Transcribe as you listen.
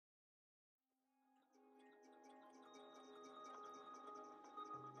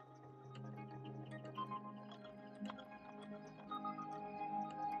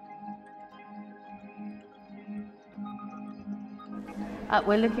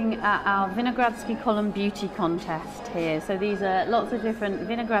We're looking at our Winogradsky column beauty contest here. So these are lots of different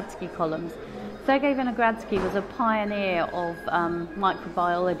Winogradsky columns. Sergei Winogradsky was a pioneer of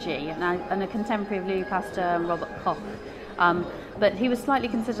microbiology and a contemporary of Louis Pasteur and Robert Koch. But he was slightly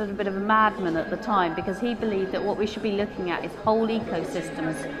considered a bit of a madman at the time because he believed that what we should be looking at is whole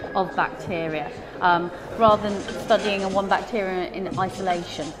ecosystems of bacteria rather than studying one bacteria in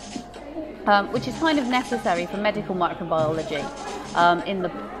isolation, which is kind of necessary for medical microbiology in the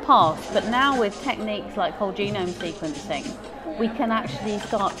past. But now with techniques like whole genome sequencing, we can actually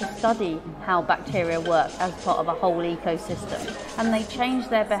start to study how bacteria work as part of a whole ecosystem, and they change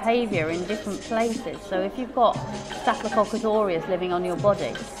their behaviour in different places. So if you've got Staphylococcus aureus living on your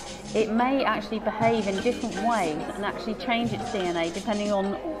body, it may actually behave in different ways and actually change its DNA depending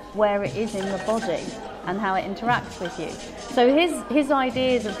on where it is in the body and how it interacts with you. So his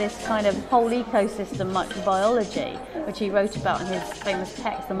ideas of this kind of whole ecosystem microbiology, which he wrote about in his famous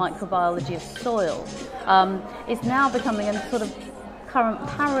text, The Microbiology of Soil, is now becoming a sort of current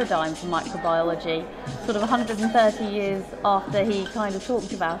paradigm for microbiology, sort of 130 years after he kind of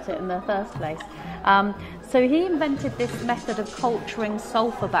talked about it in the first place. So he invented this method of culturing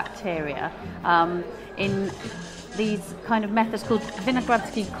sulfur bacteria in these kind of methods called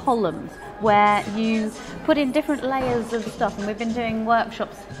Winogradsky columns, where you put in different layers of stuff, and we've been doing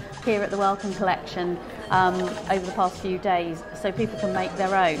workshops here at the Wellcome Collection over the past few days so people can make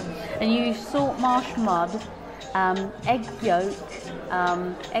their own. And you use salt marsh mud, egg yolk,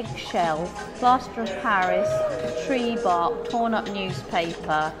 eggshell, plaster of Paris, tree bark, torn up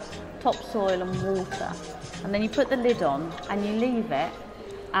newspaper, topsoil and water. And then you put the lid on and you leave it,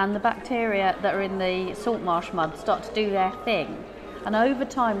 and the bacteria that are in the salt marsh mud start to do their thing. And over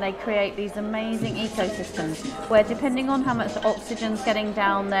time they create these amazing ecosystems where, depending on how much oxygen's getting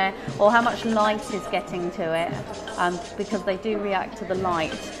down there or how much light is getting to it, because they do react to the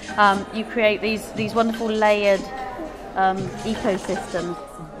light, you create these wonderful layered ecosystems.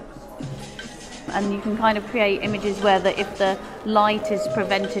 And you can kind of create images where if the light is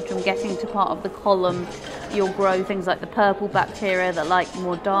prevented from getting to part of the column, you'll grow things like the purple bacteria that like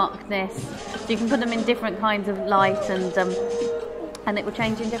more darkness. So you can put them in different kinds of light, and it will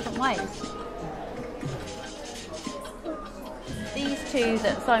change in different ways. These two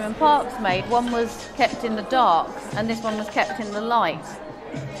that Simon Parkes made, one was kept in the dark and this one was kept in the light.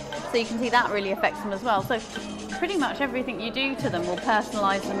 So you can see that really affects them as well. So pretty much everything you do to them will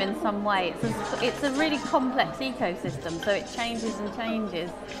personalise them in some way. It's a really complex ecosystem, so it changes and changes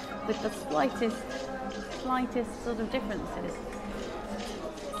with the slightest sort of differences.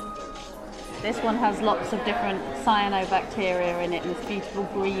 This one has lots of different cyanobacteria in it, and this beautiful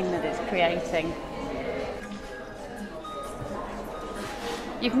green that it's creating.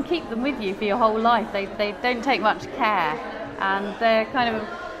 You can keep them with you for your whole life. They don't take much care, and they're kind of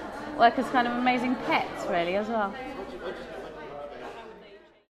work as kind of amazing pets really as well.